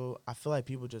high school, I feel like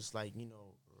people just like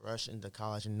rush into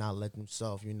college and not let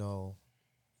themselves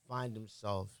find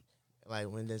themselves. Like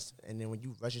when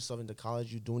you rush yourself into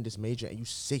college, you're doing this major and you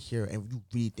sit here and you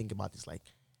really think about this, like,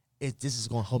 if this is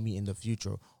gonna help me in the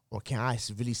future, or can I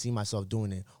really see myself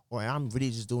doing it, or I'm really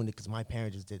just doing it because my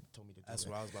parents just told me to do it. That's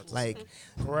what I was about to Like say.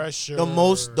 Pressure. the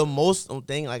most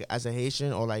thing, like as a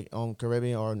Haitian or like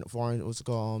Caribbean or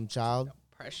foreign child,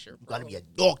 pressure, you bro. gotta be a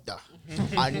doctor,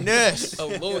 a nurse, A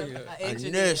lawyer. a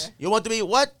nurse. You want to be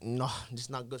what? No,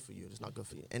 it's not good for you. It's not good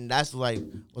for you. And that's like,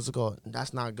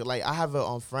 that's not good. Like I have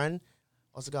a friend,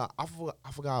 I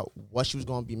forgot what she was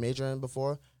gonna be majoring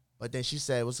before, but then she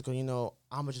said, I'm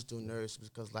gonna just do nurse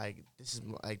because like this is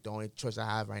like the only choice I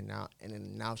have right now. And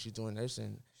then now she's doing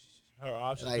nursing. Her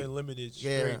options Like, been limited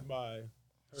yeah. straight by her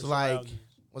So like,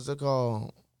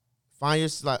 surroundings. Find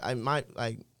yourself.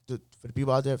 For the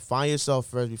people out there, find yourself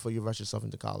first before you rush yourself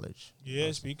into college.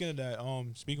 Yeah, speaking of that,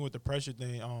 speaking with the pressure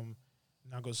thing,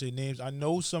 not gonna say names. I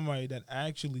know somebody that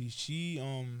actually she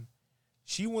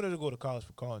wanted to go to college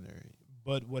for culinary,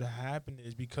 but what happened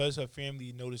is because her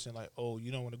family noticing like, oh,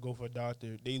 you don't want to go for a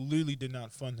doctor, they literally did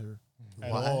not fund her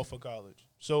at What? all for college.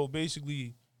 So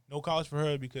basically, no college for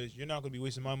her because you're not gonna be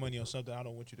wasting my money on something I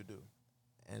don't want you to do.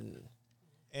 And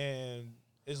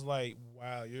it's like,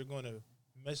 wow, you're gonna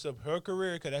mess up her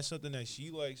career because that's something that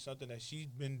she likes, something that she's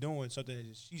been doing, something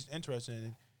that she's interested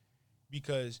in,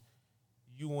 because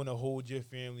you want to hold your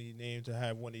family name to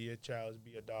have one of your childs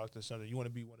be a doctor or something. You want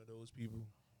to be one of those people.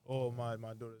 Oh, my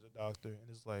daughter's a doctor. And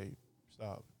it's like,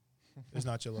 stop. It's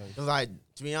not your life. Cause like,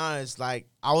 to be honest, like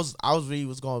I was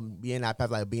really gonna be in that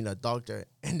path, like being a doctor,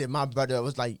 and then my brother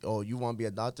was like, "Oh, you want to be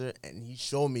a doctor?" And he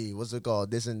showed me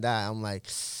this and that. I'm like,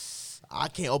 I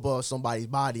can't open up somebody's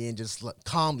body and just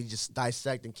calmly just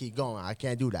dissect and keep going. I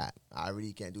can't do that. I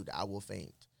really can't do that. I will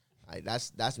faint. Like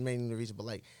that's mainly the reason. But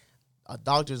like, a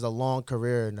doctor is a long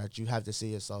career that you have to see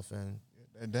yourself in.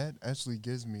 And that actually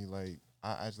gives me, like,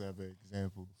 I actually have an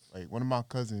example. Like, one of my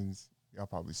cousins, y'all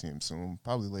probably see him soon,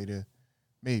 probably later,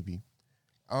 maybe.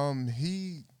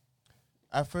 He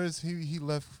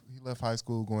left high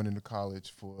school going into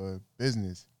college for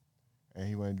business, and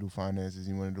he wanted to do finances.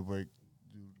 He wanted to work,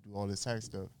 do all this tax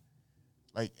stuff.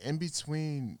 Like, in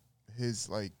between his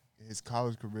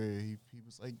college career, he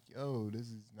was like, yo, this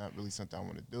is not really something I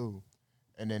want to do.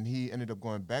 And then he ended up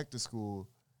going back to school,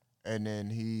 and then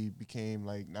he became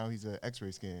like, now he's an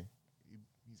X-ray scan.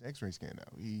 He's X-ray scan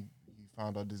now. He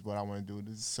found out this is what I want to do.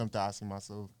 This is something I see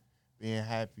myself being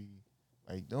happy,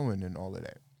 like, doing and all of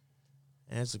that.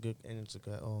 And it's a good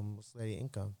steady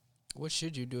income. What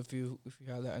should you do if you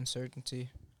have that uncertainty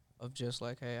of just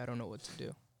like, hey, I don't know what to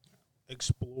do?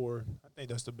 Explore. I think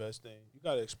that's the best thing. You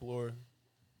got to explore.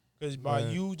 Because by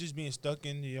you just being stuck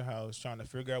in your house trying to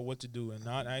figure out what to do and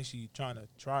not actually trying to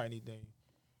try anything,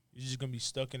 you're just gonna be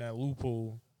stuck in that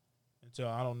loophole until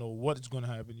I don't know what is gonna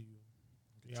happen to you.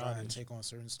 Be Try and honest. take on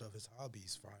certain stuff as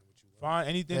hobbies. Find what you love. Find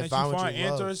anything Yeah, that find you what find you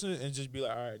love. interesting and just be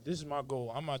like, all right, this is my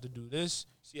goal. I'm about to do this.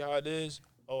 See how it is.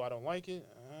 Oh, I don't like it.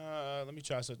 Let me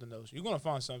try something else. You're gonna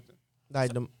find something.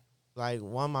 Like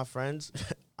one of my friends,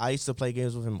 I used to play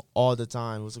games with him all the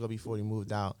time. What's it called before he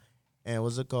moved out? And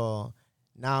what's it called?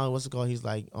 Now what's it called? He's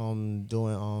like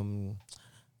doing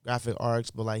graphic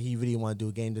arts, but like he really want to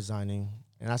do game designing,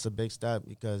 and that's a big step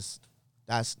because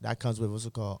that comes with what's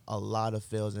it called, a lot of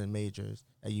fields and majors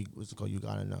that you you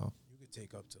gotta know. You could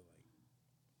take up to like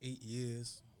 8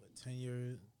 years,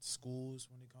 10-year schools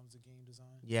when it comes to game design.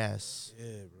 Yes. Yeah,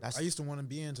 bro. That's- I used to want to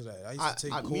be into that. I used to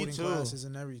take me coding too. classes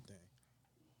and everything.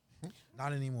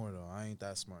 Not anymore though. I ain't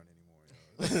that smart anymore.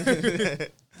 Yo.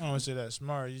 I don't want to say that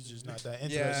smart. You're just not that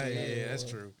interested. in it. that's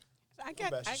true. So I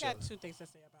about got yourself? 2 things to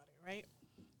say about it, right?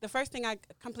 The first thing I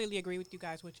completely agree with you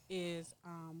guys, which is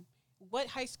what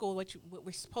high school, what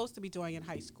we're supposed to be doing in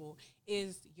high school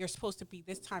is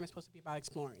this time is supposed to be about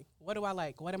exploring. What do I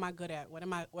like? What am I good at? What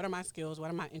are my skills?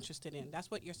 What am I interested in? That's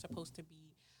what you're supposed to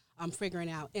be figuring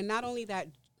out. And not only that,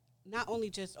 not only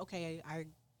just, okay, I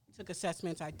took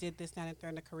assessments, I did this, that, and third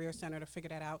in the Career Center to figure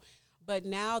that out. But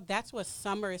now that's what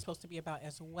summer is supposed to be about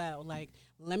as well. Like,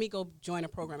 let me go join a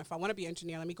program. If I want to be an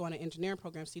engineer, let me go on an engineering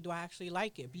program, see, do I actually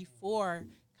like it before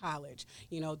college?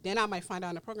 Then I might find out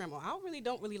in the program, well, I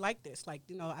don't really like this. Like,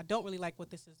 I don't really like what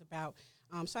this is about.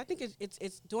 So I think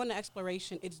it's doing the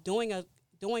exploration. It's doing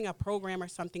a program or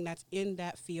something that's in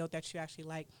that field that you actually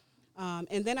like.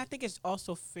 And then I think it's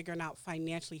also figuring out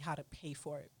financially how to pay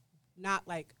for it. Not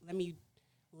like, let me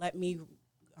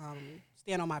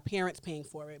stand on my parents paying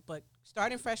for it, but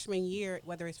starting freshman year,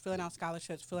 whether it's filling out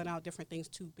scholarships, filling out different things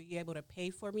to be able to pay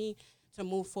for me to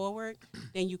move forward,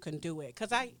 then you can do it.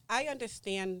 Because I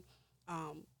understand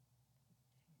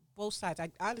both sides.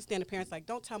 I understand the parents, like,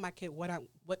 don't tell my kid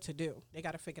what to do. They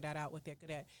got to figure that out, what they're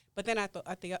good at. But then at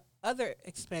the other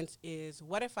expense is,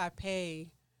 what if I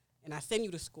pay and I send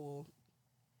you to school,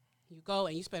 you go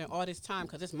and you spend all this time,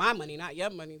 because it's my money, not your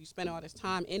money, you spend all this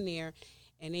time in there,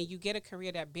 and then you get a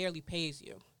career that barely pays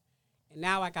you. And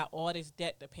now I got all this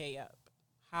debt to pay up.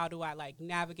 How do I,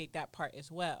 navigate that part as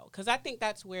well? Because I think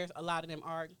that's where a lot of them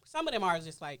are. Some of them are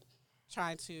just,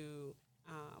 trying to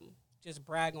just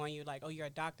brag on you, like, oh, you're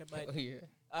a doctor. But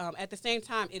at the same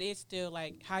time, it is still,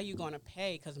 how you going to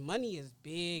pay? Because money is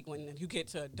big when you get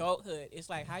to adulthood. It's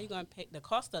like, how you going to pay? The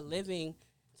cost of living,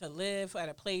 to live at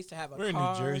a place, to have a We're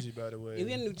car. in New Jersey, by the way. We're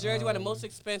in New Jersey, one of the most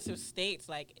expensive states.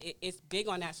 It's big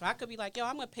on that. So I could be like, yo,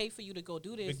 I'm going to pay for you to go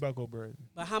do this. Big bucko bird.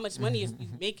 But how much money is you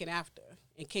making after?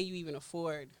 And can you even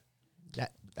afford?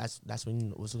 That's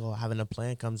when having a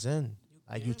plan comes in.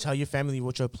 Like, you tell your family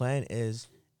what your plan is,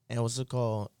 and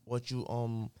what you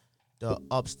the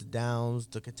ups, the downs,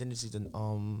 the contingencies, and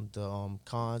the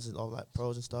cons and all that,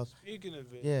 pros and stuff. Speaking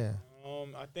of it, Yeah.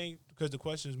 I think because the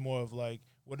question is more of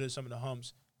what are some of the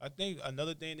humps. I think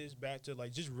another thing is back to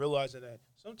just realizing that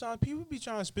sometimes people be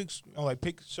trying to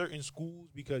pick certain schools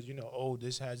because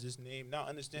this has this name, not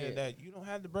understanding that you don't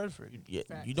have the bread for it.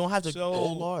 You don't have to So,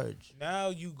 go large. Now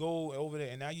you go over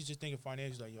there and now you just thinking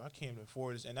financially, I can't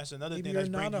afford this, and that's another Maybe thing you're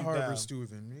that's bringing not a you Harvard down.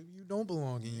 student. Maybe you don't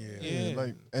belong in here.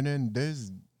 Yeah. And then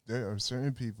there are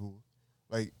certain people,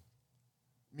 like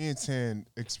me and Tan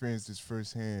experienced this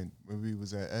firsthand when we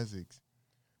was at Essex.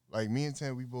 Like, me and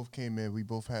Tan, we both came in, we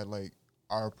both had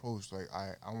our approach,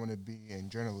 I want to be in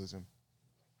journalism.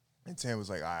 And Tan was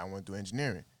like, I want to do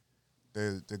engineering.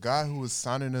 The guy who was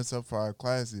signing us up for our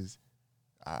classes,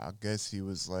 I guess he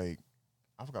was I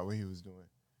forgot what he was doing.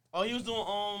 Oh, he was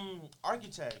doing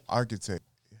Architect.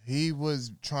 He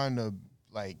was trying to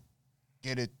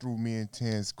get it through me and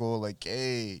Tan's skull,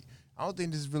 hey, I don't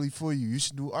think this is really for you. You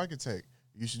should do architect.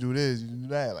 You should do this, you should do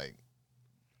that.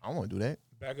 I don't want to do that.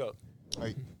 Back up.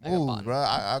 Move, bro.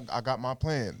 I got my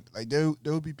plan. There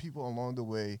will be people along the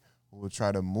way who will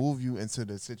try to move you into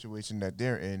the situation that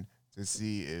they're in to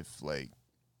see if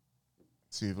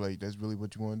that's really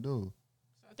what you want to do.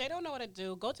 So if they don't know what to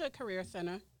do, go to a career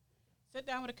center, sit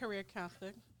down with a career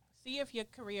counselor, see if your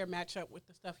career match up with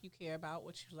the stuff you care about,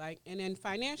 what you like, and then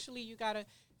financially you gotta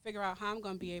figure out how I'm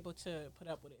gonna be able to put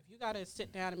up with it. If you gotta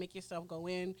sit down and make yourself go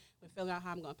in and figure out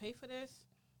how I'm gonna pay for this,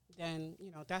 then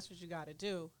that's what you gotta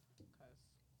do.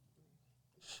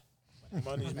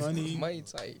 Money's money. Money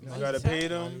tight. You gotta pay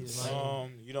them. Money's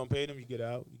money. You don't pay them, you get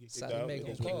out. You get kicked Sally out. Mae It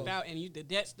gonna is what it call. is. Out and the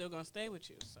debt's still gonna stay with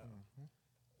you. So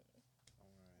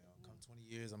Come 20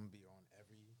 years, I'm gonna be on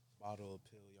every bottle of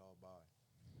pill y'all buy.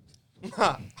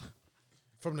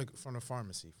 From the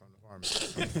pharmacy.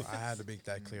 I had to make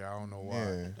that clear. I don't know why.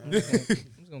 Yeah. I'm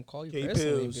just gonna call you K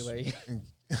personally and pills. be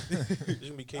like, It's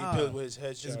gonna be K Pill with his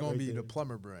headshot. It's gonna right be there. the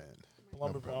plumber brand.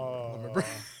 plumber.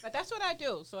 But that's what I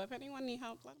do. So if anyone need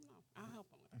help, let them know. I'll help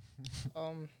them with it.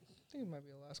 I think it might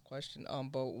be the last question.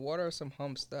 But what are some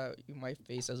humps that you might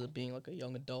face as being like a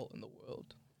young adult in the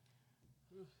world?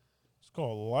 It's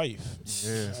called life.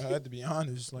 Yeah. I had to be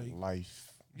honest. Like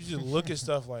Life. you just look at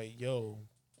stuff like, yo,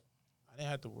 I didn't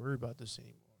have to worry about this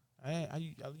anymore.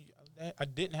 I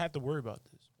didn't have to worry about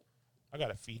this. I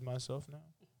gotta feed myself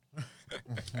now.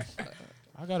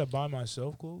 I gotta buy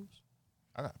myself clothes.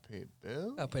 I gotta pay a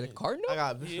bill. I play the Cardinal. I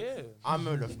got. Yeah. I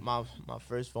remember my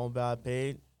first phone bill I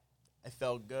paid. It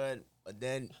felt good, but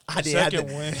then I The didn't have second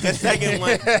to. one. The second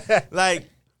one, like,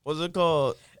 what's it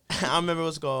called? I remember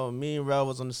what's it called. Me and Rel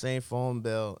was on the same phone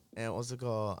bill, and what's it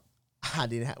called? I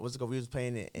didn't have. What's it called? We was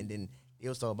paying it, and then it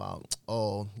was talking about,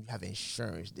 oh, you have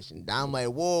insurance, this and that. I'm like,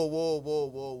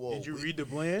 whoa. Did you read the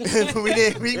plan? we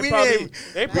didn't. We didn't.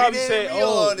 They probably didn't said, read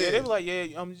all oh, this. yeah, they were like,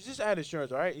 yeah, just add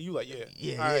insurance, all right? And you like, yeah.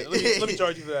 Yeah, All right, yeah. let me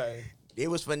charge you for that. They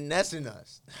was finessing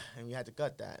us, and we had to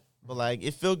cut that. But like,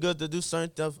 it feel good to do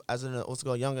certain stuff as an what's it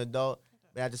called young adult,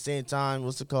 but at the same time,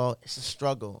 what's it called? It's a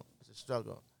struggle. It's a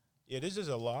struggle. Yeah, this is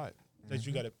a lot that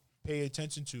you got to pay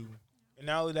attention to. And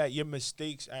not only that, your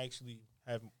mistakes actually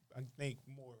have, I think,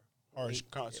 more harsh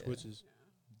consequences,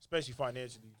 especially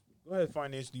financially. Go ahead,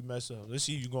 financially mess up. Let's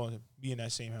see if you're going to be in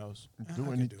that same house. Do I can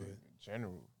anything do it. in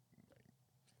general.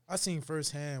 I seen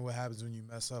firsthand what happens when you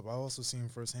mess up. I also seen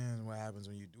firsthand what happens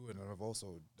when you do it, and I've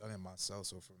also done it myself.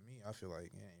 So for me, I feel like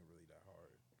it ain't really that hard.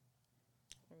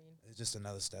 It's just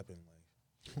another step in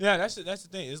life. Yeah, that's the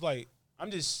thing. It's like,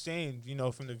 I'm just saying,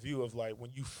 from the view of like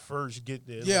when you first get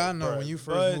there. Yeah, like, I know. bruh, When you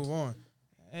first but move on,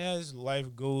 as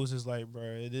life goes, it's like, bro,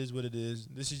 it is what it is.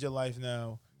 This is your life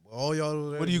now. all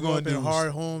y'all What are you grew up gonna in do?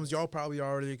 hard homes, y'all probably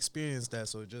already experienced that.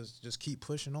 So just keep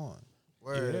pushing on.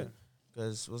 Word.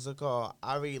 Because what's it called?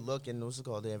 I already look in what's it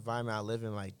called, the environment I live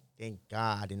in, like, thank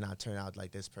God I did not turn out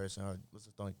like this person, or what's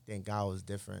it called, thank God I was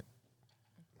different.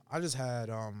 I just had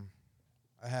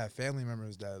I had family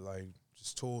members that like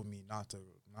just told me not to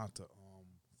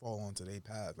fall onto their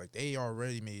path. Like they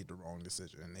already made the wrong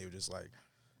decision, and they were just like,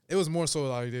 it was more so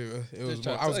like it was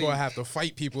trying to I was tell going you. to have to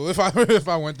fight people if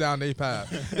I went down their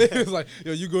path. It was like,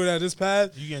 yo, you go down this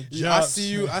path, You getting yeah, I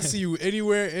jumped. see you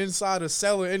anywhere inside a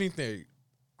cell or anything.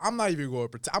 I'm not even going to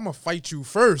pretend. I'm gonna fight you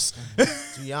first.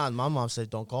 To be honest, my mom said,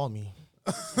 don't call me.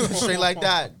 Straight like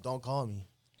that, don't call me.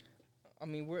 I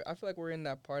mean, I feel like we're in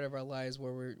that part of our lives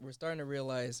where we're starting to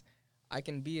realize I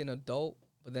can be an adult,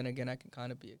 but then again, I can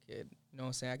kind of be a kid. You know what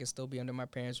I'm saying? I can still be under my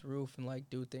parents' roof and like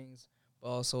do things, but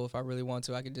also if I really want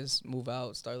to, I can just move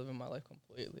out, start living my life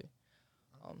completely.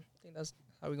 I think that's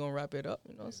how we're gonna wrap it up.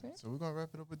 You know what I'm saying? So we're gonna wrap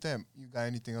it up with that. You got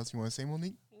anything else you want to say,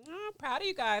 Monique? I'm proud of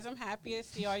you guys. I'm happy to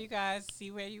see all you guys,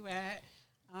 see where you at.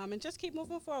 And just keep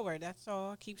moving forward. That's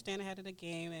all. Keep staying ahead of the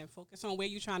game and focus on where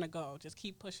you're trying to go. Just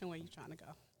keep pushing where you're trying to go.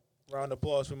 Round of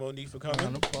applause for Monique for coming.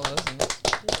 Round of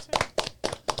applause.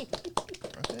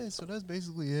 Okay, so that's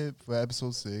basically it for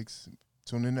episode 6.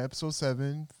 Tune in to episode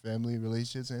 7, family,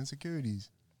 relationships, and insecurities.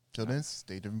 Till then,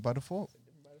 stay different by default.